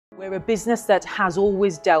We're a business that has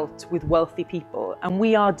always dealt with wealthy people, and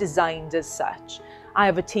we are designed as such. I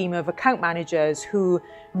have a team of account managers who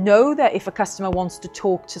know that if a customer wants to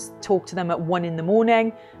talk to them at 1 in the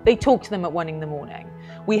morning, they talk to them at 1 in the morning.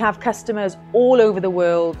 We have customers all over the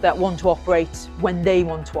world that want to operate when they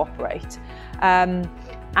want to operate. And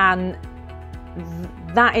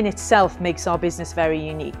that in itself makes our business very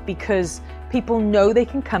unique, because people know they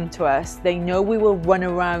can come to us, they know we will run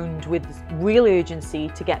around with real urgency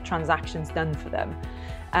to get transactions done for them.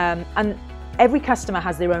 And every customer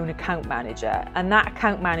has their own account manager, and that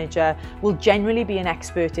account manager will generally be an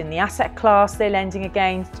expert in the asset class they're lending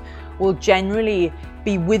against, will generally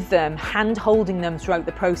be with them, hand-holding them throughout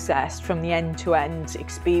the process from the end-to-end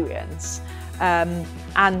experience.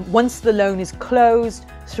 And once the loan is closed,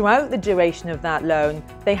 throughout the duration of that loan,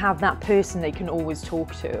 they have that person they can always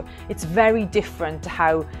talk to. It's very different to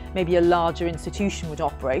how maybe a larger institution would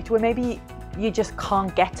operate, where maybe you just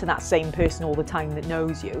can't get to that same person all the time that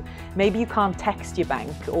knows you. Maybe you can't text your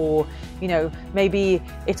bank, or maybe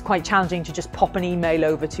it's quite challenging to just pop an email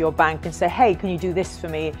over to your bank and say, hey, can you do this for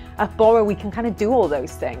me? At Borro, we can kind of do all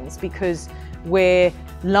those things because we're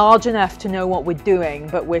large enough to know what we're doing,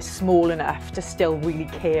 but we're small enough to still really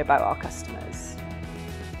care about our customers.